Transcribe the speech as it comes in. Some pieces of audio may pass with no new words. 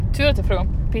tur att jag frågade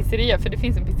om pizzeria, för det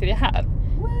finns en pizzeria här.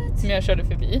 What? Som jag körde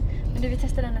förbi. Men du, vi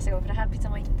testar den nästa gång, för det här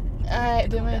pizzan var inte... Nej,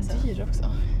 den var alltså. dyr också.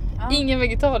 Ja. Ingen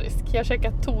vegetarisk. Jag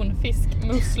käkar tonfisk,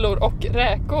 musslor och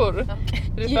räkor. Okay.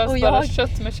 Det fanns bara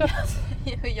kött med kött.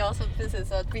 Och jag som precis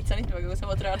sa att pizzan inte var god, som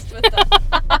var rödspätta.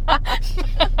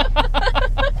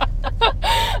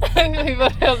 Vi var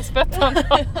rödspättan.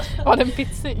 Var den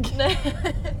pizzig? Nej,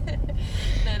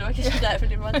 det var kanske därför.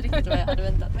 Det var inte riktigt vad jag hade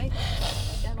väntat mig.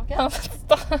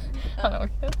 Han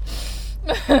åker.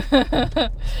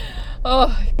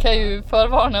 Kan ju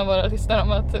förvarna våra lyssnare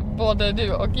om att både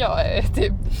du och jag är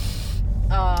typ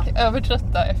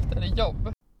övertrötta efter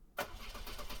jobb.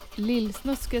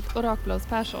 Lillsnusket och Rakblads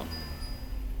Persson.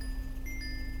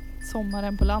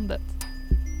 Sommaren på landet.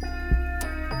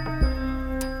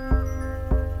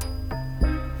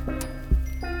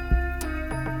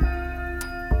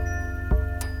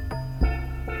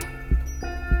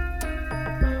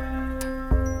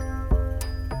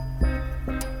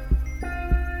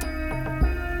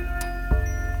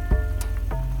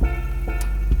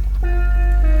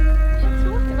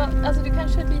 Alltså du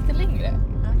kanske är lite längre.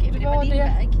 Okej, men det var din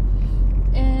väg.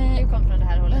 Du kom från det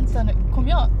här hållet. Vänta nu,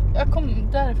 jag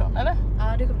kom därifrån, eller?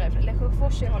 Ja, du kom därifrån.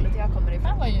 Lesjöfors är hållet jag kommer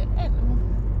ifrån. Det var ju en älv.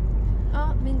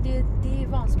 Ja, men det är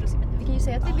Vansbro. Vi kan ju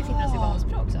säga att vi befinner oss i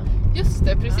Vansbro också. Just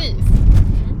det, precis.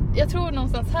 Jag tror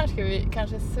någonstans här ska vi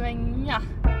kanske svänga.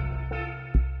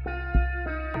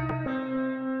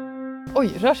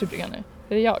 Oj, rör sig bryggan nu?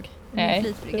 Är det jag?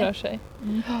 Nej, det rör sig.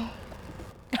 Ja,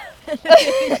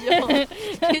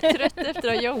 du är trött efter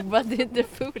att ha jobbat, du är inte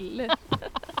full.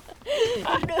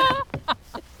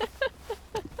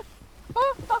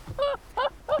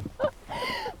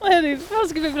 Vad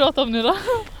ska vi prata om nu då?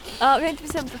 Ja, vi har inte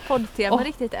bestämt ett poddtema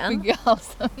riktigt än.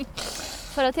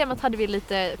 Förra temat hade vi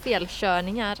lite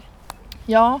felkörningar.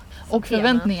 Ja, och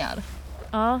förväntningar.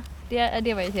 Ja,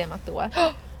 det var ju temat då.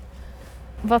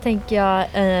 Vad tänker jag?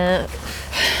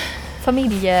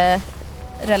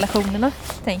 Familjerelationerna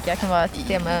tänker jag kan vara ett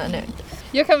tema nu.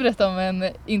 Jag kan berätta om en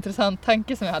intressant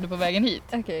tanke som jag hade på vägen hit.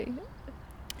 Okej.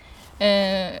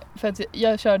 För att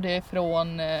jag körde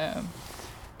från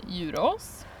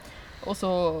Djurås. Och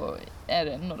så är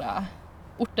det några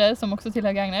orter som också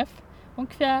tillhör Gagnef.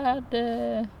 Ånkfjärd,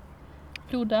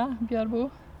 Floda, Björbo.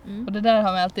 Och det där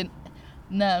har man alltid,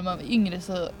 när man var yngre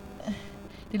så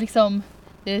det är liksom,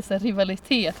 det är så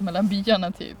rivalitet mellan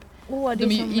byarna typ. De är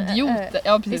ju idioter.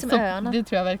 Ja, precis. Det är som det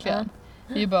tror jag verkligen. Ja.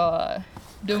 Det är ju bara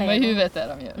dumma i huvudet är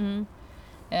de ju.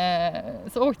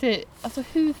 Så åkte jag, alltså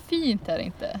hur fint är det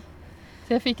inte?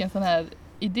 Så jag fick en sån här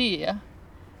idé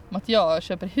om att jag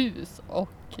köper hus och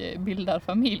bildar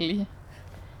familj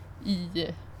i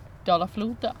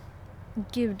Dala-Floda.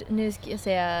 Gud, nu ska jag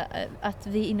säga att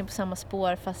vi är inne på samma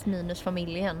spår fast minus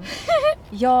familjen.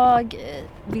 Jag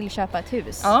vill köpa ett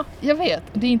hus. Ja, jag vet.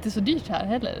 Det är inte så dyrt här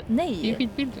heller. Nej. Det är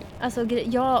skitbilligt. Alltså,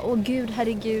 gud,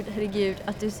 herregud,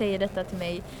 att du säger detta till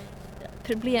mig.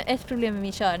 Ett problem med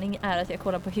min körning är att jag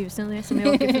kollar på husen som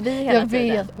jag åker förbi hela tiden.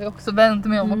 Jag vet, jag har också vänt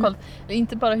mig om och kollat. Det är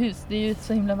inte bara hus, det är ju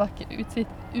så himla vackert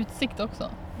utsikt också.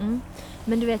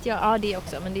 Men du vet, det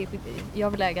också. Men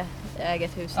jag vill äga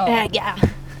ett hus. Ja. Äga!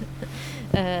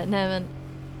 Nej, men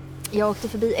jag åkte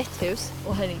förbi ett hus.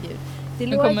 Åh herregud. Det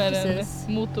nu låg kommer precis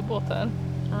en motorbåt här.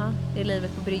 Ja, det är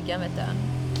livet på bryggan, vet du.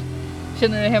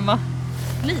 Känner du dig hemma?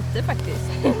 Lite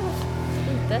faktiskt.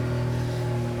 Lite.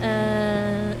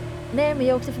 Nej, men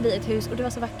jag åkte förbi ett hus och det var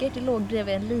så vackert. Det låg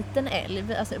bredvid en liten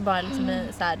älv. Alltså bara liksom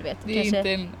så här, du vet. Det är kanske...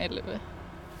 inte en älv.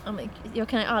 Ja, men jag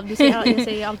kan ju aldrig säga alltid Kan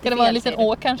det fel, vara en liten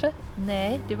å kanske?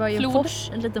 Nej, det var ju en fors,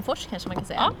 en liten fors kanske man kan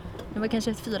säga. Ja. Det var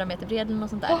kanske 4 meter bred eller något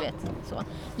sånt där, vet. Så.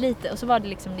 Lite, och så var det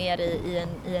liksom nere i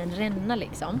en ränna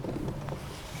liksom.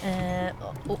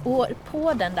 Och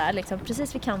på den där, liksom,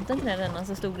 precis vid kanten till den rännan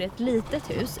så stod det ett litet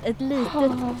hus. Ett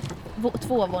litet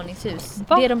tvåvåningshus.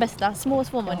 Va? Det är de bästa, små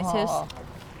tvåvåningshus. Ja.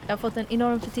 Jag har fått en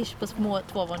enorm fetisch på små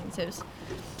tvåvåningshus.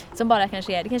 Som bara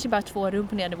det kanske bara 2 rum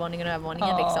på nedervåningen och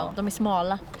övervåningen liksom. De är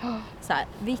smala. Så här,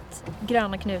 vitt,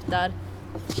 gröna knutar,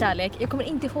 kärlek. Jag kommer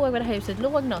inte ihåg var det här huset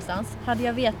låg någonstans. Hade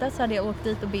jag vetat så hade jag åkt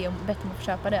dit och bett om att få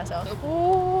köpa det alltså.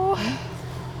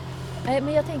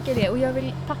 Men jag tänker det, och jag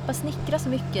vill pappa snickra så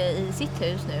mycket i sitt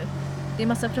hus nu. Det är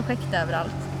massa projekt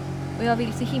överallt. Och jag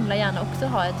vill så himla gärna också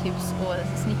ha ett hus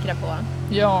att snickra på.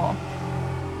 Ja.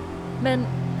 Men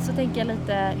så tänker jag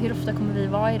lite, hur ofta kommer vi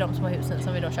vara i de små husen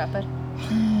som vi då köper?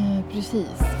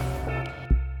 Precis.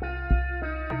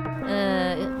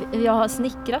 Jag har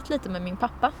snickrat lite med min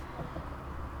pappa.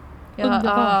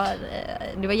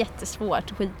 Det var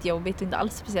jättesvårt, skitjobbigt och inte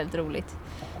alls speciellt roligt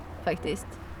faktiskt.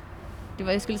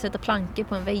 Jag skulle sätta plankor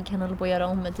på en vägg, han håller på att göra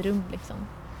om ett rum liksom.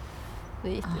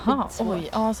 Det är Aha, oj,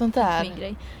 ja sånt där. Min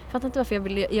grej. Jag fattar inte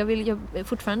varför jag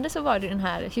fortfarande så var det den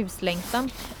här huslängtan.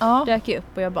 Ja. Dök jag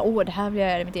upp och jag bara, det här vill jag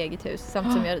göra i mitt eget hus.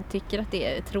 Samtidigt som jag tycker att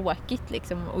det är tråkigt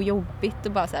liksom, och jobbigt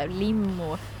och bara så här lim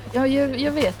och... Ja,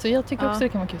 jag vet och jag tycker också det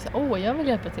kan vara kul. Jag vill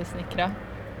hjälpa till att snickra.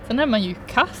 Sen är man ju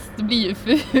kast, det blir ju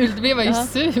fult, då blir man ju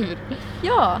sur.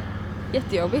 Ja,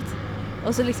 jättejobbigt.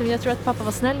 Och så liksom, jag tror att pappa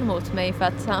var snäll mot mig för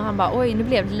att han bara, oj nu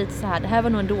blev det lite så här, det här var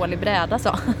nog en dålig bräda,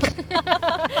 sa han.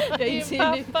 Jag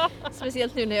inser nu,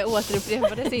 speciellt nu när jag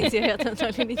återupprepar det så inser jag att det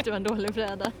antagligen inte var en dålig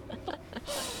bräda.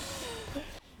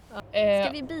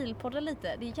 Ska vi bilpodda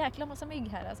lite? Det är jäkla massa mygg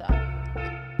här alltså.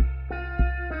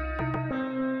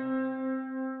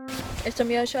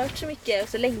 Eftersom jag har kört så mycket och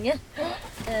så länge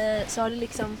så har det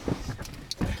liksom...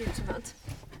 Gud så skönt.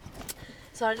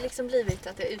 Så har det liksom blivit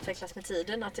att jag utvecklas med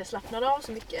tiden, att jag slappnar av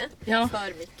så mycket,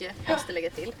 för mycket, måste lägga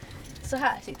till. Så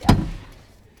här sitter jag.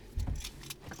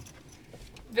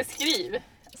 Beskriv.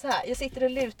 Så här, jag sitter och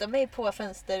lutar mig på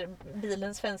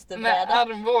bilens fönsterbräda. Med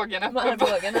armbågarna. Med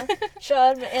armbågarna.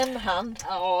 Kör med en hand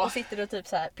och sitter och typ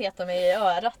så här petar mig i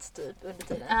örat typ under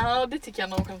tiden. Ja, det tycker jag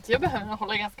nog inte. Jag behöver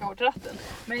hålla ganska hårt i ratten.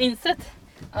 Men insett,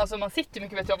 alltså man sitter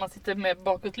mycket bättre om man sitter med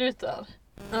bakåtlutad.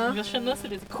 Jag känner sig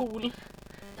lite cool.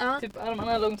 Typ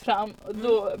armarna långt fram och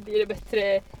då blir det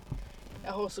bättre.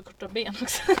 Jag har så korta ben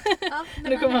också.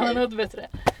 Nu kommer man något bättre.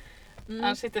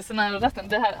 Annars sitter så nära ratten.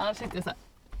 Det här, annars sitter så här.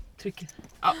 Trycker.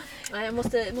 Ja. Jag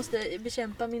måste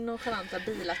bekämpa min nonchalanta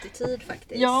bilattityd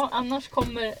faktiskt. Ja, annars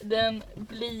kommer den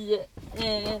bli...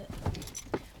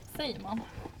 säger man?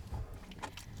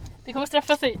 Det kommer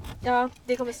straffa sig. Ja,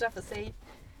 det kommer straffa sig.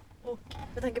 Och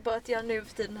jag tänker på att jag nu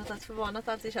för tiden har tagit för vana att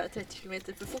alltid köra 30 km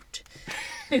för fort.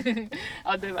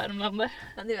 Ja, det är Värmland.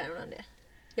 Ja, det är Värmland det.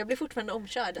 Jag blir fortfarande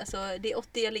omkörd. Alltså, det är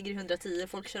 80, jag ligger i 110,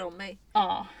 folk kör om mig.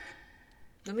 Ja.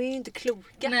 De är ju inte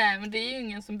kloka. Nej, men det är ju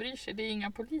ingen som bryr sig. Det är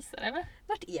inga poliser, eller?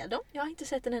 Vart är de? Jag har inte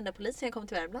sett en enda polis sen jag kom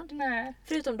till Värmland. Nej.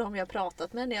 Förutom de jag har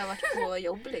pratat med när jag har varit på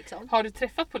jobb liksom. Har du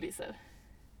träffat poliser?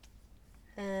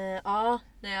 Ja,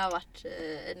 när jag har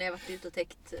varit ute och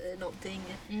täckt någonting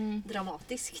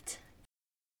dramatiskt.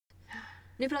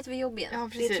 Nu pratar vi jobb igen. Ja,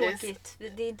 det är tråkigt.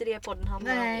 Det är inte det podden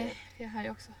handlar om. Nej, det här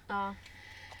är också. Ja.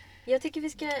 Jag tycker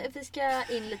vi ska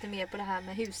in lite mer på det här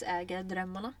med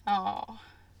husägardrömmarna. Ja.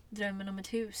 Drömmen om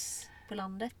ett hus på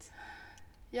landet.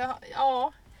 Ja,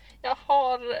 jag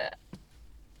har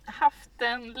haft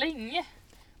den länge.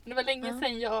 Det var länge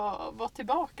sedan jag var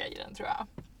tillbaka i den, tror jag.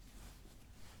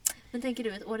 Men tänker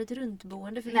du ett året runt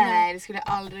boende? Nej, det skulle jag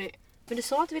aldrig. Men du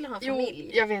sa att du ville ha en familj.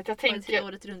 Jo, jag vet. Jag tänker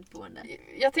året runt boende.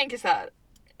 Jag tänker så här.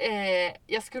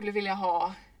 Jag skulle vilja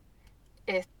ha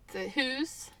ett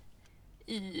hus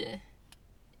i,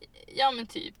 ja men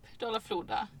typ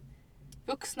Dala-Floda.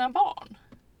 Vuxna barn.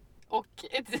 Och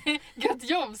ett gött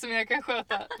jobb som jag kan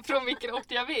sköta från vilken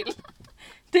ort jag vill.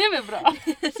 Det är väl bra?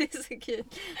 Det är så kul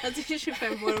att du är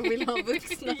 25 år och vill ha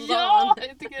vuxna barn. Ja,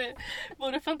 jag tycker det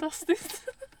vore fantastiskt.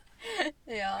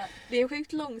 Ja, det är en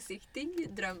sjukt långsiktig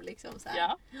dröm liksom. Så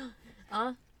här.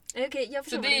 Ja. Okej, jag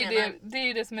förstår så vad du menar. Det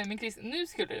är det som är min kris. Nu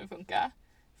skulle det funka.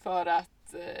 För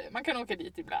att man kan åka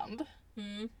dit ibland.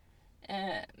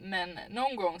 Men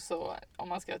någon gång så, om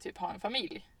man ska typ ha en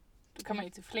familj, då kan man ju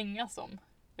inte flänga som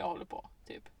jag håller på,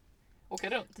 typ. Åka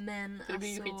runt. Men så det blir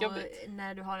ju alltså, skitjobbigt.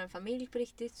 när du har en familj på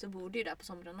riktigt så bor du ju där på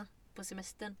somrarna. På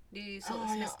semestern. Det är ju så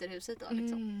semesterhuset då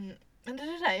liksom. Men det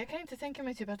där, jag kan inte tänka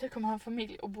mig typ att jag kommer ha en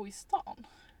familj och bo i stan.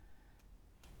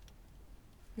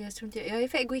 Jag tror inte jag är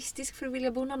för egoistisk för att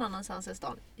vilja bo någon annanstans än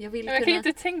stan. Jag kan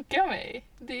inte tänka mig.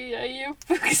 Jag är ju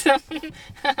uppvuxen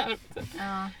här.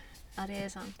 Ja, det är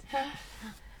sant.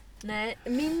 Nej,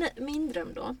 min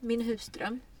dröm då, min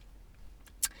husdröm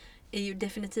är ju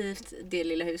definitivt det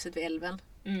lilla huset vid älven.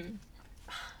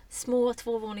 Små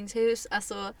 2-våningshus,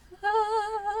 alltså...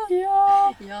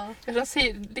 Ja. Ja. De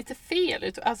ser lite fel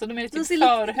ut, alltså de är typ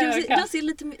för höga. De ser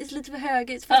lite för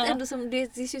höga ut, fast ändå som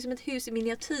det ser ut som ett hus i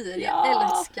miniatyr. Jag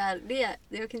älskar det.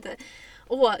 Jag kan inte...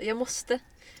 jag måste.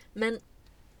 Men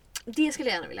det skulle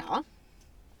jag gärna vilja ha.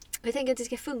 Jag tänker att det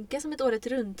ska funka som ett året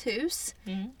runt hus.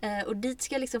 Och dit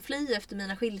ska jag liksom fly efter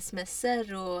mina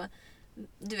skilsmässor och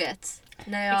du vet,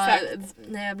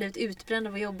 när jag blivit utbränd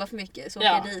av att jobba för mycket så åker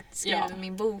jag dit, skriver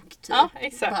min bok typ. Ja,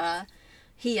 exakt. Bara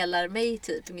helar mig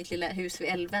typ i mitt lilla hus vid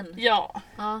älven. Ja.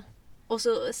 Och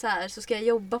så ska jag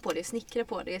jobba på det, snickra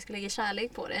på det, jag ska lägga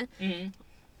kärlek på det.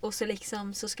 Och så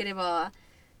liksom så ska det vara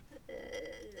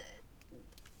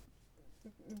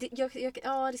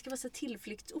det ska vara så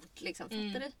tillflyktsort liksom,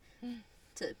 fattar du?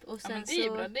 typ. Och Ja, sen men det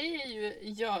är bra. Det är ju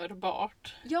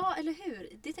görbart. Ja, eller hur?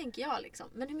 Det tänker jag liksom.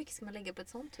 Men hur mycket ska man lägga på ett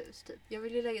sånt hus? Typ? Jag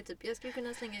vill ju lägga typ, jag skulle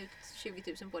kunna slänga ut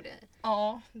 20 000 på det.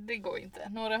 Ja, det går inte.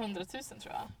 Några 100 000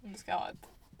 tror jag. Om du ska ha ett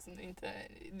som du inte...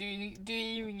 Du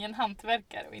är ju ingen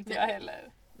hantverkare och inte jag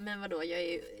heller. Men vadå, jag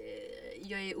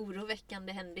är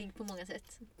oroväckande händig på många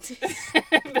sätt.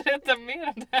 Berätta mer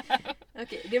om det här.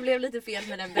 Okej, det blev lite fel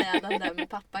med den brädan där med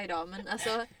pappa idag. Men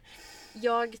alltså,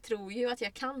 jag tror ju att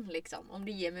jag kan liksom, om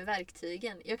du ger mig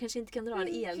verktygen. Jag kanske inte kan dra en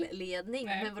elledning,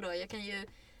 Nej. men vadå, jag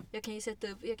kan ju sätta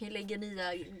upp, jag kan ju lägga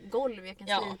nya golv, jag kan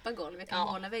slipa golv, jag kan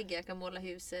måla väggar, jag kan måla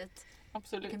huset.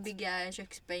 Absolut. Jag kan bygga en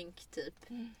köksbänk typ.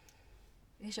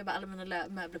 Jag kan köpa alla mina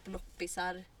möbler på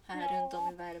loppisar här runt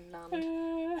om i Värmland.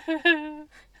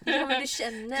 Ja, men du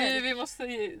känner. Du, vi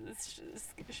måste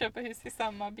köpa hus i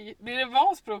samma by. Blir det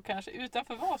Vansbro kanske?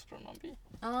 Utanför Vansbro någon by?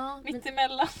 Ja, Mitt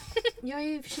emellan. jag är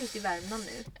ju förtjust i Värmland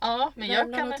nu. Ja, men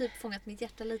Värmland har typ fångat mitt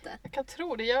hjärta lite. Jag kan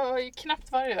tro det. Jag har ju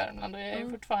knappt varit i Värmland och jag är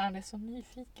fortfarande så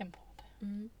nyfiken på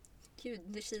det. Gud,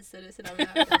 nu kisar det sådär med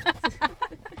ögonen.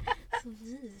 Så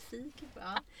nyfiken på.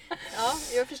 Ja,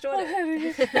 jag förstår det.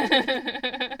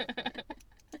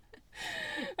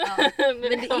 Ja, men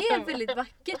det är väldigt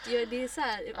vackert. Det är så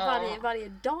här, varje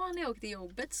dag när jag åker till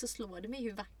jobbet så slår det mig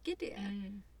hur vackert det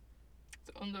är.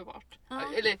 Så underbart. Ja.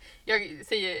 Eller jag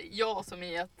säger ja som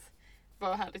i att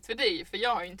vad härligt för dig. För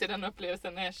jag har ju inte den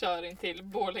upplevelsen när jag kör in till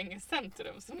Borlänge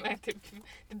centrum som är typ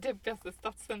det deppigaste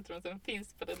stadscentrum som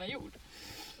finns på denna jord.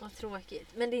 Vad tråkigt.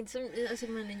 Men det är inte som, alltså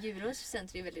Djurås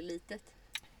centrum är väldigt litet.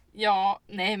 Ja,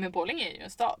 nej men Borlänge är ju en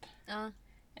stad. Ja.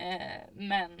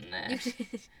 Men...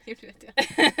 Det vet jag.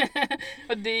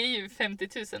 och det är ju 50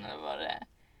 000 eller vad det är.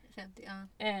 50, ja.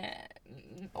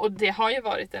 Och det har ju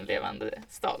varit en levande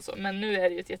stad så. Men nu är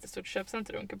det ju ett jättestort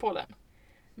köpcentrum i Polen.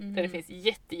 Där det finns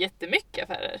jättemycket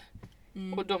affärer.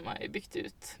 Och de har ju byggt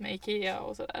ut med Ikea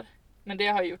och sådär. Men det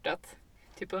har gjort att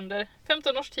typ under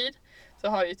 15 års tid så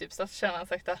har ju typ stadskärnan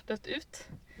sakta dött ut.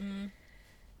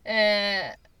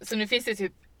 Så nu finns det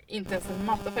typ inte ens en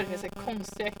mataffär, det finns så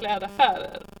konstiga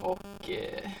klädaffärer och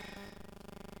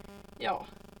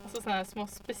alltså sådana här små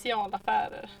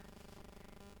specialaffärer.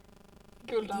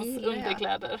 Guldans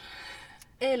underkläder.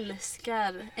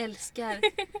 Älskar.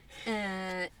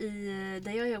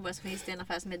 Där jag jobbar så finns det en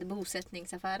affär som heter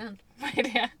Bosättningsaffären. Vad är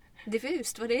det?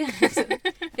 Diffust, vad det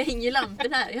är. Det hänger lampor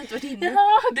där, jag har inte varit inne.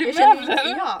 Ja, det är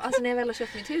möbler. Ja, alltså när jag väl har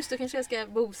köpt mitt hus då kanske jag ska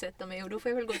bosätta mig och då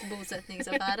får jag väl gå till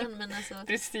bosättningsaffären. Men alltså...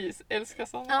 Precis, älskar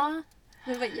sånt. Ja,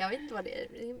 men jag vet inte vad det är.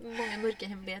 Det är många mörka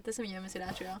hemligheter som gör mig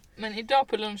sådär tror jag. Men idag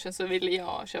på lunchen så ville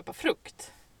jag köpa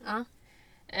frukt. Ja.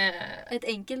 Ett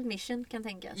enkelt mission kan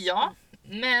tänkas. Ja,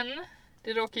 men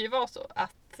det råkar ju vara så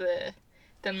att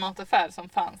den mataffär som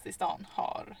fanns i stan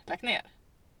har lagt ner.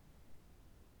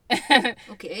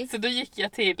 Okej. Så då gick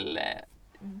jag till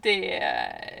det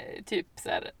typ så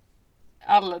här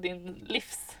alla din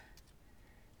livs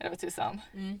eller vad tusan.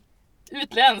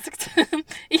 Utländskt.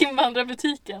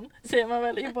 Invandrarbutiken säger man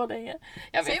väl i Borlänge.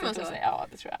 Jag vet säger man inte så? Ja,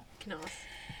 det tror jag. Knas.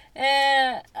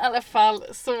 I alla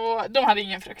fall så de hade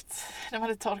ingen frukt. De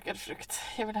hade torkad frukt.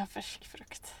 Jag vill ha färsk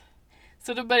frukt.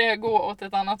 Så då började jag gå åt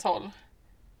ett annat håll.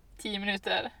 10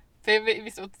 minuter. För jag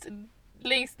visste att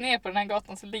längst ner på den här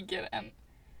gatan så ligger en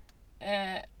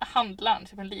handlaren,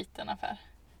 typ en liten affär.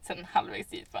 Sen halvvägs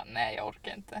dit bara, nej jag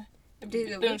orkar inte.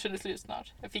 Lunchen är slut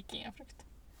snart. Jag fick ingen frukt.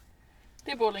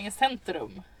 Det är Borlänge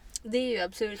centrum. Det är ju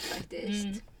absurt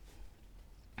faktiskt.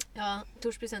 Ja,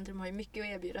 Torsby centrum har ju mycket att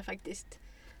erbjuda faktiskt.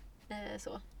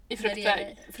 Så. I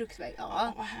fruktväg. Fruktväg,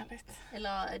 ja. Vad härligt.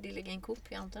 Eller det ligger en Coop,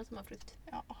 jag antar att de har frukt.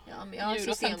 Ja, men jag har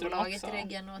Systembolaget i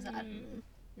Reggen och så här.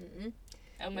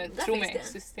 Ja, men där tro finns mig, det.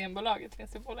 Systembolaget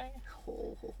finns i Borlänge.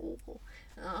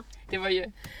 Ja. Det var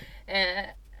ju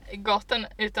gatan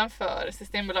utanför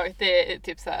Systembolaget, det är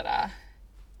typ så här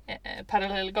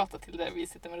parallellgata till där vi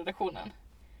sitter med redaktionen.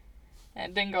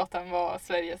 Den gatan var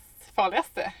Sveriges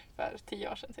farligaste för 10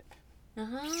 år sedan typ.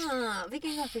 Jaha,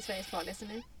 vilken gata är Sveriges farligaste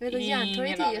nu? Jag vet att Ingen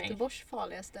Järntorget är aning. Göteborgs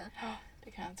farligaste. Ja,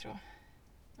 det kan jag tro.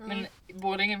 Men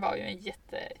Borlänge var ju en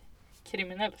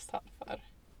jättekriminell stad för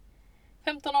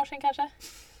 15 år sedan kanske.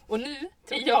 Och nu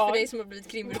är jag för dig som har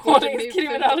blivit Borlänges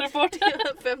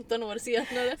kriminalreporter. 15 år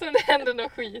senare. Så det händer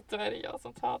något skit, då är det jag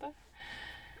som tar det.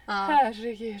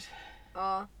 Herregud.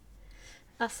 Ja.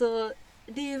 Alltså,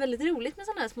 det är ju väldigt roligt med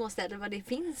sådana här småstäder vad det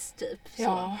finns typ. Så.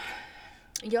 Ja.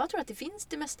 Jag tror att det finns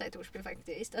det mesta i Torsby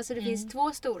faktiskt. Alltså det finns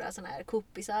 2 stora sådana här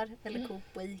Coopisar, eller Coop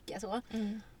och Ica så.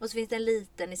 Och så finns det en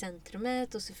liten i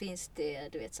centrumet och så finns det,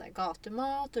 du vet, så här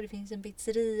gatumat och det finns en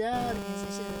pizzeria och det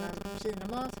finns en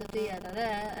Kinamat,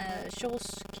 tatuerare,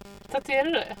 kiosk.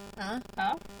 Tatuerare? Ja.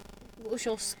 Ja. och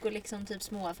kiosk och liksom typ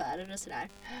små affärer och sådär.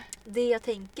 Det jag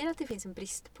tänker att det finns en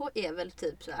brist på är väl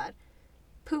typ så här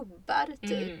pubbar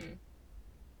typ.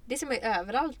 Det som är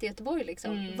överallt i Göteborg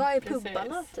liksom. Vad är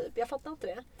pubbarna typ? Jag fattar inte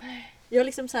det. Jag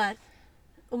liksom så här,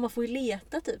 och man får ju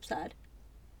leta typ så här.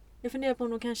 Jag funderar på om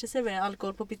de kanske serverar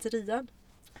alkohol på pizzerian.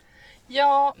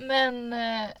 Ja, men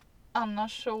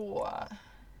annars så...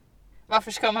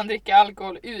 Varför ska man dricka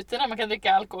alkohol ute när man kan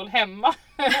dricka alkohol hemma?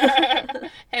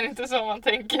 Är det inte så man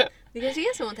tänker? Det kanske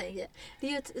är så man tänker.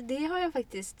 Det har jag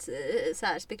faktiskt så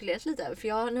här spekulerat lite över. För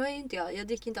jag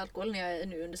dricker inte alkohol när jag är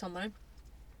nu under sommaren.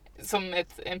 Som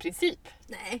en princip?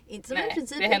 Nej, inte som en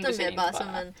princip utan mer bara som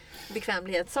en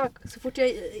bekvämlighetssak. Så fort jag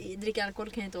dricker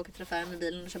alkohol kan jag inte åka till affären med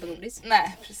bilen och köpa godis.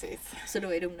 Nej, precis. Så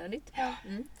då är det onödigt. Ja.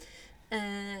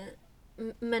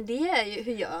 Men det är ju,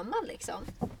 hur gör man liksom?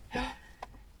 Ja.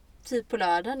 Typ på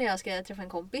lördag när jag ska träffa en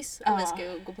kompis och vi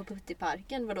ska gå på putt i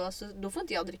parken, då får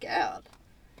inte jag dricka öl.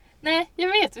 Nej,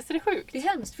 jag vet, visst är det sjukt? Det är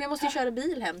hemskt, för jag måste ju köra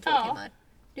bil hem 2 timmar.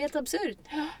 Det är helt absurt.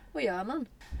 Vad gör man?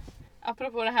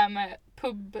 Apropå det här med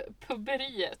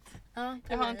pubberiet.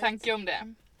 Jag har en tanke om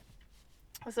det.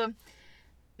 Alltså,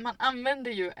 man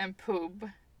använder ju en pub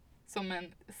som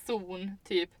en zon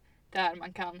typ där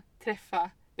man kan träffa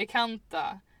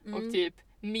bekanta och typ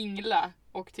mingla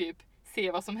och typ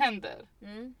se vad som händer.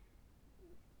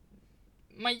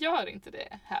 Man gör inte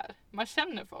det här. Man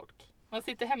känner folk. Man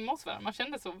sitter hemma hos varandra. Man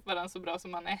känner varandra så bra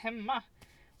som man är hemma.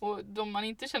 Och de man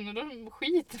inte känner, de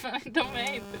skiter. De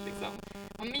är inte liksom.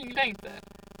 Man minglar inte.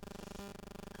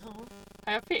 Ja.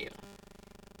 Har jag fel?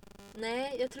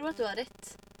 Nej, jag tror att du har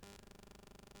rätt.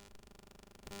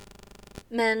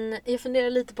 Men jag funderar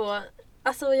lite på...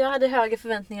 Alltså jag hade höga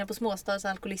förväntningar på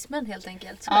småstadsalkoholismen helt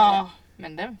enkelt. Ja,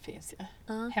 men den finns ju.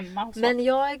 Hemma och så. Men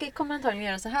jag kommer antagligen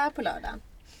göra så här på lördag.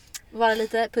 Vara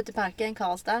lite putt i parken,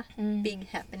 Karlstad. Big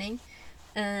happening.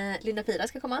 Linda Pira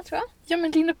ska komma, tror jag. Ja,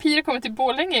 men Linda Pira kommer till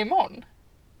Borlänge imorgon.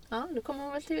 Ja, då kommer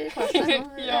hon väl till Karlstad.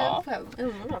 Ja.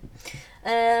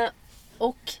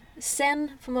 Och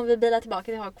sen får man väl bila tillbaka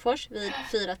till Hagfors vid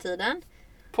 4-tiden.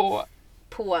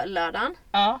 På lördagen.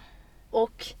 Ja.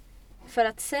 Och för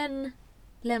att sen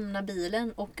lämna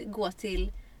bilen och gå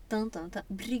till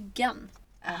bryggan.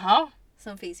 Aha.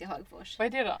 Som finns i Hagfors. Vad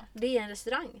är det då? Det är en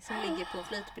restaurang som ligger på en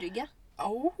flytbrygga.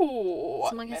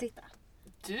 Så man kan sitta.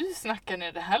 Du snackar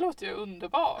ner, det här låter ju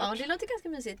underbart. Ja, det låter ganska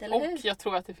mysigt, eller hur? Och jag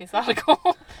tror att det finns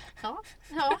alkohol. Ja.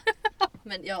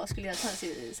 Men jag skulle jag ta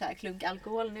så här klunk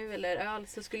alkohol nu eller öl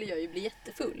så skulle jag ju bli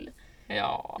jättefull.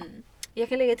 Ja. Jag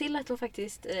kan lägga till att då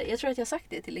faktiskt, jag tror att jag sagt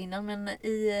det till innan, men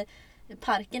i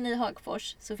parken i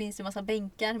Hagfors så finns det en massa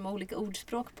bänkar med olika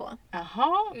ordspråk på.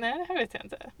 Jaha, nej det här vet jag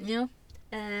inte. Ja.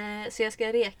 Så jag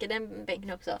ska reka den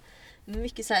bänken också.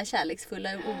 Mycket så här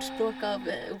kärleksfulla ordspråk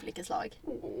av olika slag.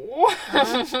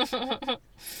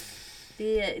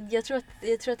 Jag tror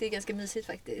att det är ganska mysigt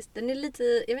faktiskt. Den är lite,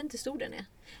 jag vet inte hur stor den är.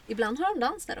 Ibland har de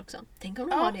dans där också. Tänk om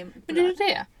de har det. Men det är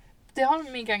det. Det har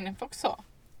de i Gagnef också.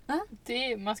 Ja.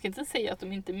 Man ska inte säga att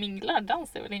de inte minglar.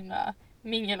 Dans är väl himla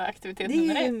mingelaktivitet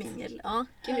nummer 1. Det är ju 1. mingel. Ja,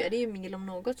 gud, det är ju mingel om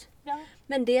något. Ja.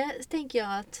 Men det tänker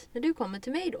jag att när du kommer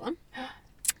till mig då.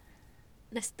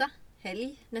 Nästa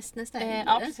helg. Nästa helg.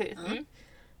 Ja, precis. Ja.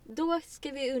 Då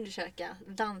ska vi undersöka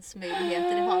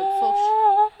dansmöjligheter i Hagfors.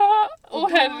 Åh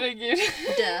herregud.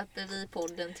 Döper vi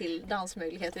podden till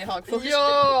dansmöjligheter i Hagfors.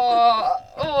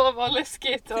 Ja! Vad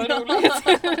läskigt och roligt.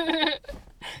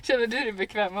 Känner du dig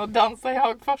bekväm med att dansa i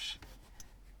Hagfors?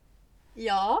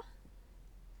 Ja.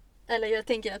 Eller jag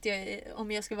tänker att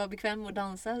om jag ska vara bekväm med att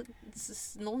dansa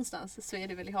någonstans så är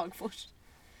det väl i Hagfors.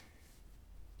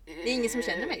 Det är ingen som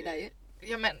känner mig där ju.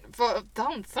 Ja, men vad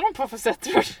dansar de på för sätt,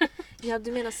 tror du? Ja,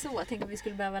 du menar så. Tänk om vi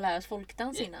skulle behöva lära oss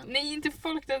folkdans innan. Nej, inte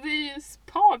folkdans. Det är ju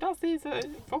pardans. Det är så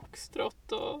här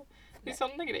foxtrot och det är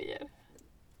sådana grejer.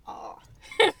 Ja.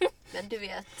 Men du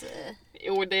vet...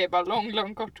 Jo, det är bara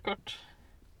lång, kort.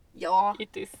 Ja.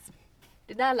 Hittis.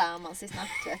 Det där lär man sig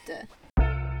snabbt, vet du.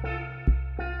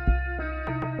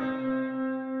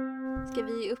 Ska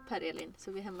vi ge upp här, Elin?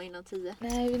 Så vi är hemma innan 10.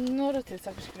 Nej, några till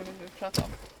saker skulle vi prata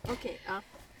om. Okej, ja.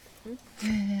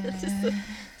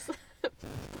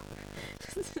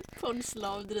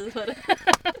 Poddslavdrivare.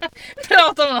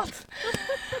 Prata om något!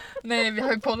 Nej, vi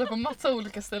har ju poddat på massa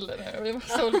olika ställen här och i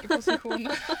massa olika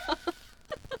positioner.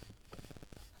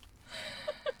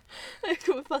 Jag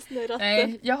kommer fastna i ratten.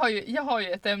 Nej, jag har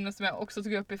ju ett ämne som jag också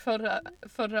tog upp i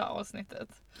förra avsnittet.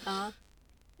 Ja.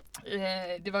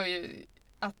 Det var ju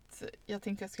att jag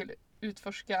tänkte jag skulle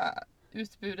utforska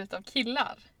utbudet av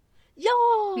killar.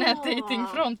 Ja!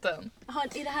 Nätdatingfronten.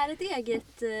 Är det här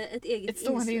ett eget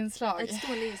stående inslag? Ett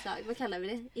stående inslag. Vad kallar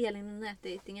vi det? Elin och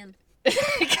nätdatingen.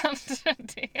 Kanske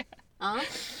det. Ja,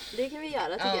 det kan vi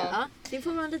göra tycker jag. Ja, det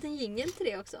får vara en liten jingle till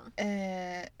det också.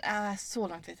 Så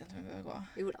långt vet jag inte om vi behöver gå.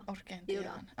 Jo då. Orkar inte Jo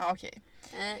göra då. den. Ja, okej.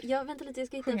 Jag väntar lite, jag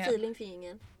ska hitta en feeling för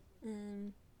jingeln.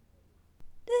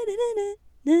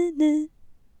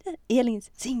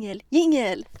 Elins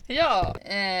singel-jingel. Ja,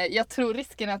 jag tror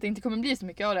risken är att det inte kommer bli så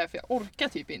mycket av det här för jag orkar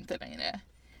typ inte längre.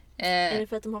 Är det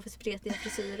för att de har för spretiga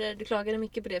frisyrer? Du klagade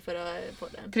mycket på det förra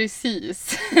podden.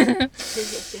 Precis. Det är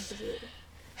frisyrer.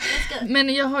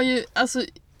 Men jag har ju, alltså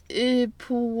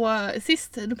på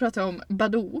sist, då pratade jag om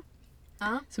Badoo.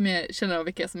 Som jag känner av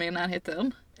vilka som är i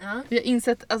närheten. Vi har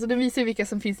insett, alltså den visar vilka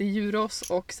som finns i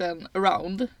Djurås och sen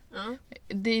Around.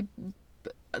 Det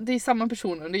är samma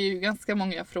personer, det är ju ganska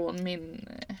många från min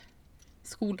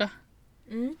skola.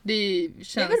 Det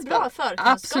känns väl bra förkunskap?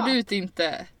 Absolut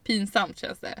inte pinsamt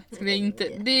känns det.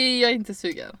 Det är jag inte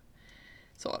sugen.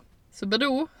 Så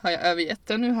Badoo har jag övergett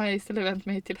och nu har jag istället vänt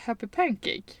mig till Happy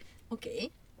Pancake.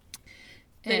 Okej.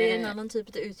 Är det en annan typ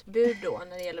av utbud då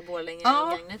när det gäller Borlänge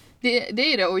och Gagnef?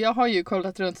 Det är det och jag har ju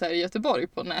kollat runt så här i Göteborg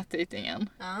på nätdatingen.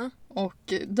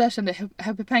 Och där kände jag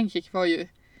Happy Pancake var ju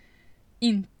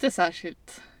inte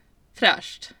särskilt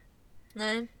fräscht.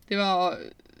 Nej. Det var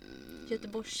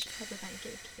Göteborgs Happy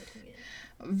Pancake.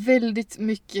 Väldigt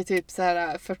mycket typ så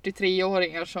här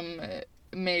 43-åringar som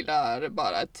mailar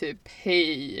bara typ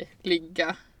hej,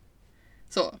 ligga.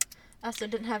 Så. Alltså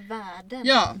den här världen.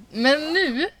 Ja, men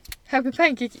nu Happy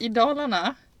Pancake i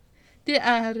Dalarna, det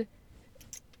är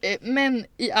män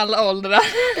i alla åldrar,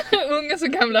 unga så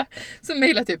gamla, som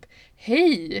mailar typ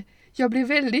hej, jag blev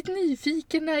väldigt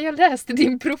nyfiken när jag läste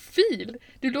din profil.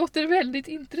 Du låter väldigt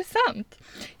intressant.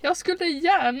 Jag skulle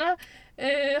gärna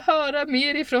höra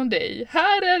mer ifrån dig.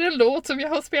 Här är en låt som jag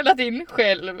har spelat in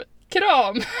själv.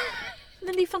 Kram!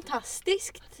 Men det är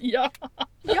fantastiskt. Ja.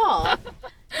 Ja.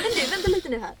 Men du, vänta lite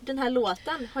nu här. Den här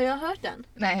låten, har jag hört den?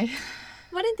 Nej.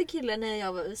 Var det inte killen när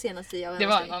jag var senast i Det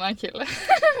var en annan kille.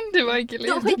 Det var en kille i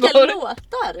De Göteborg. skickar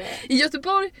låtar. I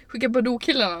Göteborg skickar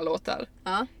Badoo-killarna låtar.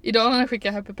 Ja. I Dalarna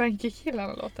skickar Happy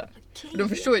Pancake-killarna låtar. Okay. De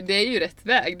förstår ju, det är ju rätt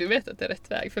väg. Du vet att det är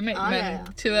rätt väg för mig. Ja, men ja.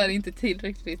 tyvärr inte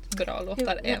tillräckligt bra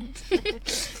låtar än.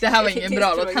 Det här var ingen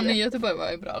bra låt. Han i Göteborg var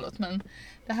en bra låt. Men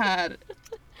det här...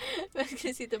 Jag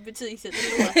ska sitta och betygsätta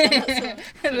låtarna.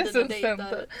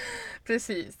 Recensenter.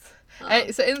 Precis. Ja.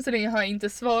 Nej, så än så länge har jag inte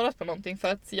svarat på någonting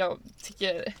för att jag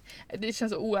tycker det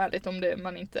känns så oärligt om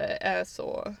man inte är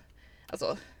så,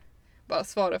 alltså bara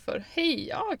svara för hej,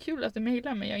 ja kul att du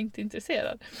mejlar men jag är inte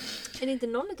intresserad. Är det inte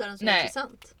någon av dem som är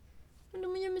intressant? Men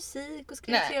de gör musik och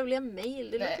skriver trevliga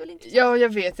mejl, det låter väl intressant? Ja,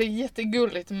 jag vet, det är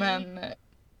jättegulligt men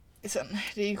sen,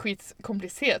 det är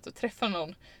skitkomplicerat att träffa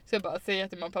någon. Så jag bara säger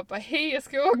till mamma och pappa, hej jag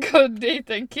ska åka och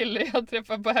dejta en kille jag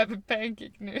träffar på Happy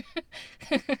Pancake nu.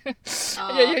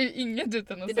 Jag gör ju inget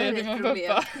utan att säga till mamma och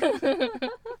pappa.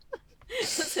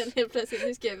 Och sen helt plötsligt,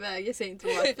 nu ska jag iväg, jag säger inte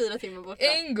var 4 timmar borta.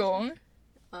 En gång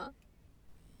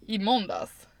i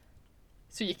måndags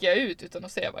så gick jag ut utan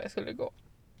att säga var jag skulle gå.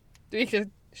 Då gick jag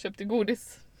och köpte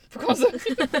godis på Konsum.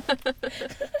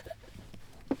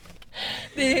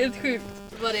 Det är helt sjukt.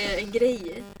 Var det en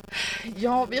grej?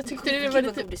 Ja, jag tyckte det var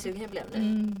lite... godissugen jag blev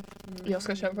nu. Jag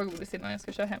ska köpa godis innan jag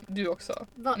ska köra hem. Du också.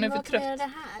 Men vad är det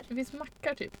här? Det finns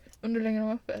mackar typ. Under längre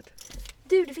om öppet.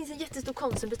 Du, det finns en jättestor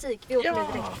Konsumbutik. Vi åker nu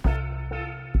direkt.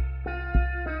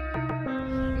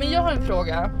 Men jag har en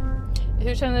fråga.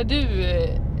 Hur känner du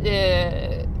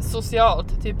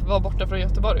socialt? Typ vara borta från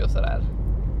Göteborg och sådär.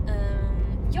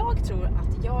 Jag tror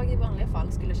att jag i vanliga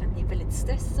fall skulle känna mig väldigt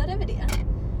stressad över det.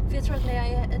 För jag tror att när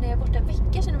jag är borta en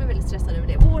vecka känner jag mig väldigt stressad över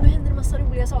det. Nu händer det massa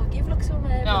roliga saker. Jag vill också vara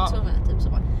med, typ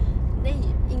så. Nej,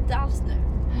 inte alls nu.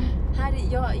 Här,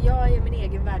 jag är min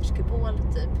egen världskupol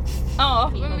typ.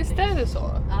 Ja, men visst är det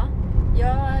så?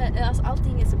 Ja, alltså,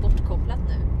 allting är så bortkopplat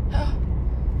nu. Ja.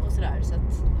 Och sådär, så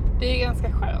att... Det är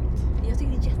ganska skönt. Jag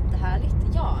tycker det är jättehärligt,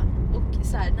 ja. Och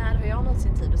så här, när har jag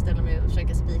någonsin tid att ställa mig och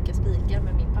försöka spika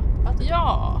med min pappa? Typ?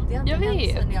 Ja, det har inte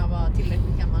hänt sedan jag var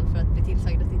tillräckligt gammal för att bli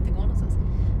tillsagd att inte gå någonstans.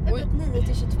 Öppet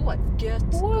 9-22,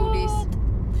 gött godis.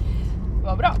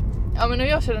 Vad bra. Ja, men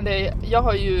jag känner det, jag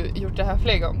har ju gjort det här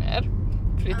flera gånger.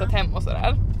 Flyttat hem och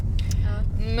sådär.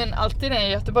 Men alltid när jag är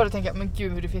i Göteborg tänker jag, men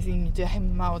gud det finns inget att göra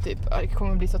hemma och typ, det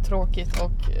kommer bli så tråkigt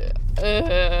och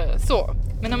så.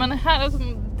 Men när man är här, alltså,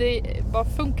 det bara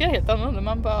funkar helt annorlunda.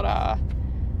 Man bara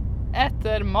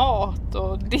äter mat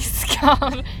och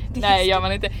diskar. Nej, gör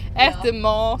man inte. Äter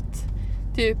mat,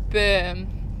 typ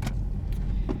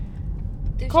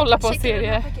kolla på en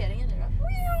serie.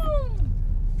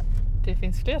 Det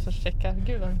finns fler som checkar.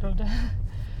 Gud vad glad.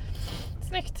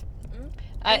 Snyggt.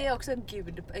 Det är också en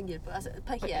gud på, alltså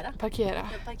parkera. Parkera.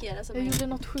 Parkera som jag gjorde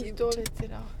något sjukt dåligt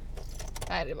idag.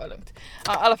 Nej, det var lugnt.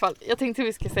 Ja, i alla fall, jag tänkte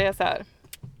vi ska säga så här.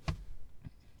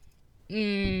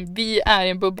 Vi är i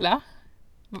en bubbla.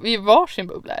 Vi är varsin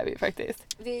bubbla är vi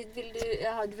faktiskt.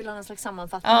 Du vill ha någon slags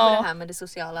sammanfattning på det här med det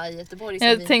sociala i Göteborg?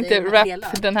 Jag tänkte wrap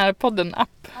den här podden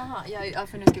up. Aha, ja,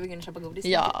 för nu ska vi kunna köpa godis.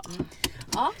 Ja.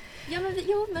 Men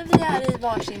vi är i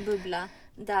varsin bubbla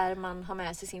där man har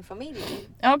med sig sin familj.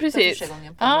 Ja, precis. För första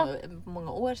gången på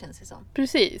många år känns det som.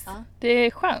 Precis. Ja. Det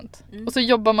är skönt. Och så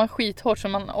jobbar man skithårt så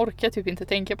man orkar typ inte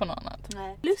tänka på något annat.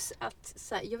 Nej. Plus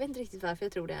att, jag vet inte riktigt varför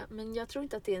jag tror det, men jag tror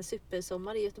inte att det är en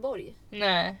supersommar i Göteborg.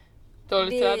 Nej.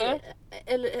 Dåligt väder?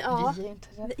 Eller, ja. Vi är inte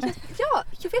där.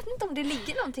 Jag vet inte om det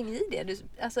ligger någonting i det.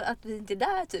 Alltså att vi inte är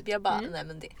där typ. Jag bara, nej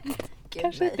men det. Gud,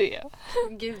 kanske nej. Det.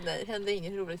 Gud nej, det händer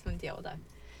inget roligt som inte jag var där.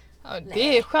 Ja,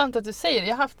 det är skönt att du säger det.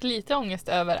 Jag har haft lite ångest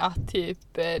över att typ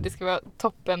det ska vara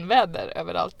toppenväder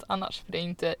överallt annars. För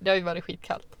det har ju varit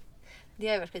skitkallt. Det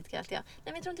har ju varit skitkallt, ja. Nej,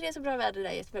 men jag tror inte det är så bra väder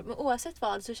där jättebra. Men oavsett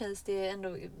vad så känns det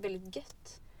ändå väldigt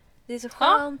gött. Det är så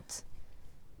skönt.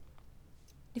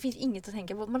 Det finns inget att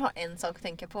tänka på. Man har en sak att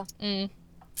tänka på.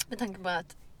 Med tanke på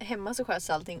att hemma så sköts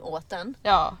allting åt en.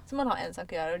 Ja. Så man har en sak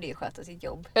att göra och det är att sköta sitt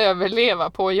jobb. Överleva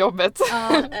på jobbet.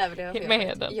 Ja, överleva på jobbet.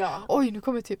 Med den. Ja. Oj, nu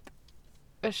kommer typ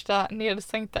värsta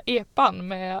nedsänkta epan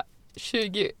med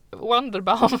 20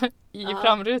 Wonderbaum i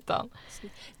framrutan.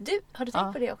 Du, har du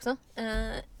tänkt på det också?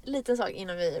 Liten sak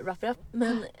innan vi wrap it up.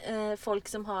 Men folk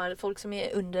som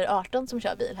är under 18 som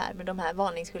kör bil här med de här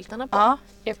varningsskyltarna på. Ja,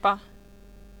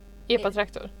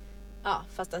 epa-traktor. Ja,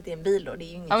 fast att det är en bil då, det är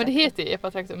ju ingen men det heter ju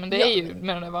epa-traktor, men det är ju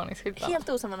med de där varningsskyltarna. Helt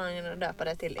osammanhängande att döpa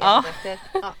det till epa-traktor.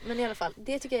 Ja, men i alla fall,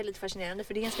 det tycker jag är lite fascinerande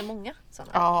för det är ganska många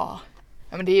sådana. Ja,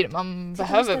 men det är man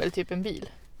behöver väl typ en bil.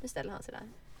 Beställer han sig där.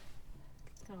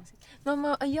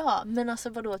 Men alltså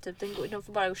vadå, typ de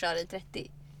får bara gå och köra i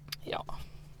 30. Ja,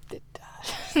 det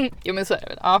där. Jo men så är det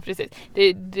väl. Ja, precis.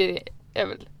 Det är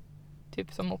väl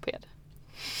typ som moped.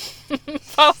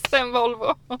 Fast en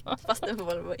Volvo.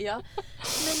 Ja.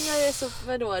 Men jag är så,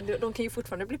 vadå, de kan ju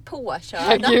fortfarande bli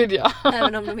påkörda. Ja, gud ja.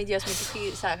 Även om de inte gör så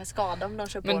mycket så här skada om de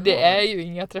kör på. Men det är ju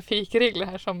inga trafikregler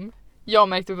här som jag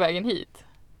märkte på vägen hit.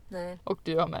 Nej. Och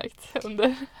du har märkt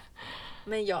under.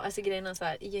 Men ja, alltså grejen är så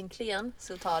här, egentligen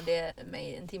så tar det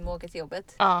mig en timme att åka till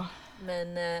jobbet. Ja.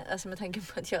 Men alltså med tanke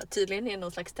på att jag tydligen är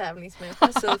någon slags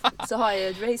tävlingsmänniska så har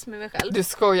jag ett race med mig själv. Du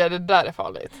skojar, det där är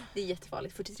farligt. Det är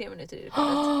jättefarligt, 43 minuter är det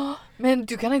farligt. Men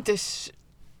du kan inte,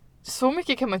 så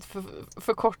mycket kan man inte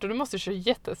förkorta, du måste köra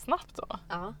jättesnabbt då.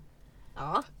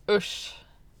 Ja. Usch.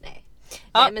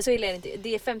 Nej, men så illa är det inte.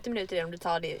 Det är 50 minuter om du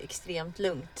tar det extremt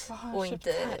lugnt. Och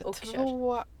inte och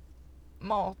 2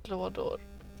 matlådor.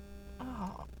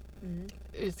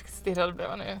 Utstirrad blev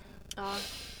jag nu. Ja,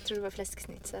 jag tror det var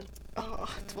fläsksnitzel.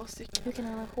 2 stycken. Hur kan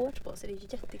han ha shorts på sig? Det är ju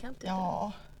jättekallt.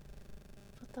 Ja.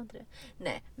 Fattar inte det.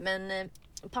 Nej, men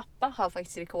pappa har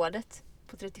faktiskt rekordet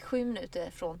på 37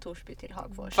 minuter från Torsby till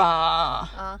Hagfors. Va?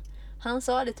 Ja. Han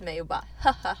sa det till mig och bara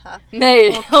hahaha.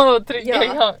 Nej,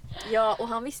 trygga. Ja, och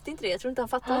han visste inte det. Jag tror inte han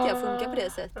fattade att jag funkar på det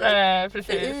sättet. Nej, precis.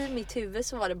 För i mitt huvud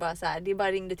så var det bara så här, det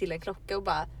bara ringde till en klocka och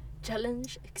bara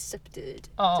challenge accepted.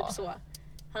 Typ så.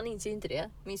 Han inser ju inte det.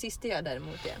 Min syster gör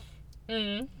däremot det.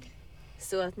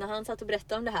 Så att när han satt och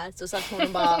berättade om det här så satt hon och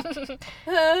bara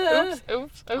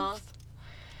Oops.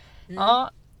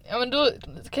 Ja, men då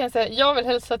kan jag säga, jag vill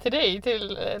hälsa till dig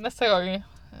till nästa gång.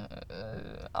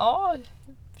 Ja,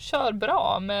 kör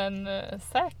bra men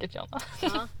säkert, Jonna.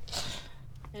 Ja.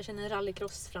 Jag känner en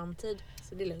rallycross-framtid,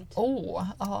 så det är lugnt.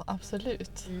 Ja,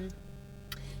 absolut.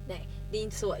 Nej, det är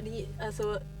inte så.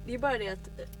 Det är bara det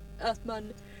att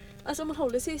man, alltså om man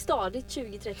håller sig stadigt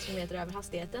 20-30 km över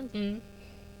hastigheten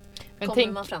men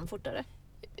kommer man fram fortare.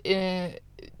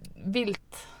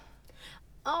 Vilt.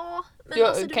 Ja, men du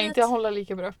alltså, kan inte hålla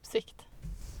lika bra uppsikt.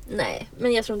 Nej,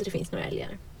 men jag tror inte det finns några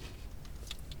älgar.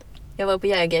 Jag var på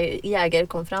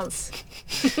jägarkonferens.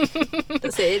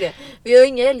 Jag säger det. Vi har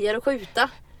inga älgar att skjuta.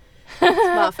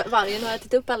 Vargen har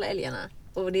ätit upp alla älgarna.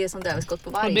 Och det är sånt överskott på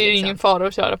varg. Och det är ingen fara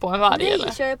att köra på en varg. Nej,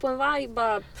 eller? Kör jag på en varg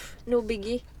bara no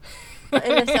biggie.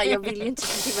 Eller så här, jag vill ju inte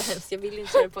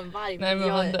köra på en varg. Nej, men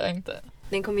man dör inte.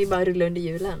 Den kommer ju bara rulla under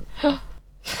hjulen.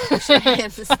 Så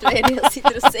hemskt, vad är det jag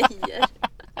sitter och säger?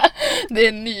 Det är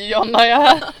en ny Jonna jag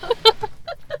här.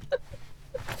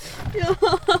 Ja.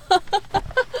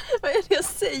 Vad är det jag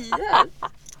säger?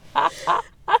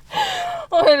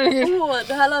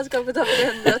 Det här landskapet har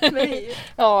förändrat mig.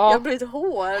 Ja. Jag har blivit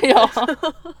hård. Ja.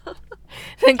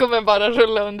 Den kommer bara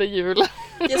rulla under hjulen.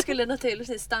 Jag skulle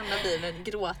naturligtvis stanna bilen,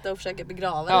 gråta och försöka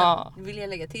begrava den. Det vill jag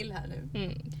lägga till här nu.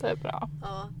 Det är bra.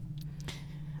 Ja.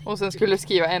 Och sen skulle du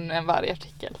skriva ännu en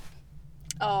vargartikel.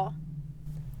 Ja.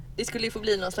 Det skulle ju få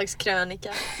bli någon slags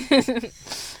krönika.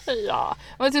 Ja,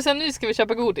 men tusen, nu ska vi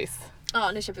köpa godis.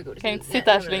 Ja, nu köper vi godis. Kan jag inte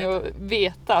sitta här så länge och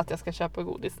veta att jag ska köpa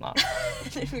godis snart.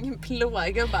 Det är ingen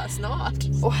plåga bara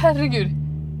snart. Åh herregud.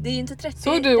 Det är ju inte 30.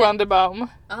 Såg du Wonderbaum?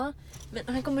 Ja, men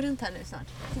han kommer runt här nu snart.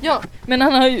 Ja, men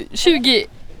han har ju 20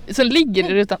 som ligger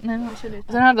där utan. Nej,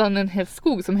 och sen hade han en hel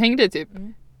skog som hängde typ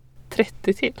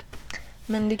 30 till.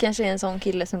 Men det kanske är en sån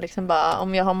kille som liksom bara,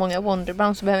 om jag har många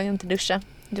Wonderbaum så behöver jag inte duscha.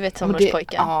 Du vet,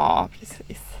 tonårspojkar. Ja,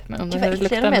 precis. Men Gud vad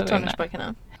äckliga de här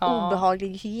tonårspojkarna. Ja. Obehaglig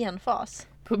hygienfas.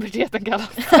 Puberteten kallas.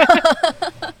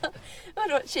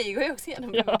 Vadå? Tjejer går ju också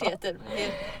igenom Ja. puberteten.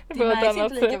 Det På ett märks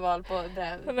annat inte lika sätt. val på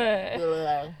Nej.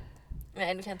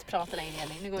 Nej, du kan inte prata längre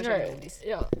Elin. Nu går vi och köper godis.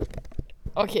 Ja.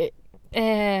 Okej.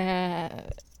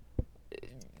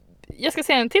 Jag ska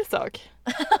säga en till sak.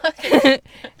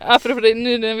 Apropå det,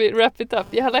 nu när vi wrap it up.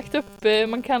 Jag har lagt upp,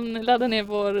 man kan ladda ner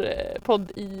vår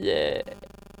podd i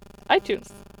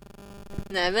iTunes.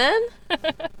 Nämen.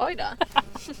 Oj då.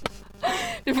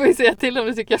 Du får ju säga till om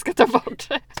du tycker jag ska ta bort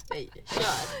det. Nej, kör.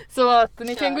 Så att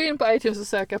ni kan gå in på iTunes och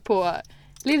söka på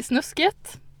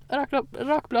Lillsnusket.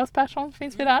 Rakblads Persson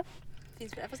finns vi där.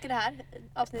 Vad ska det här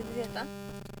avsnittet heta?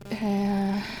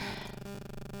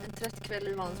 En trött kväll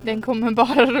i Vansbro. Den kommer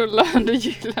bara rulla under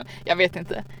julen. Jag vet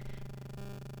inte.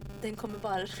 Den kommer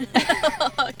bara...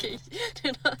 Okej.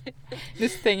 Nu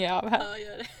stänger jag av här. Ja,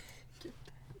 gör det.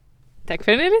 Tack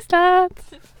för att ni har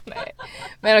lyssnat. Nej.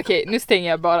 Men okej, nu stänger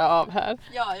jag bara av här.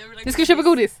 Ja, jag vill ha Nu ska vi köpa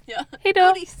godis. Ja. Hej då!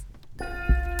 Godis.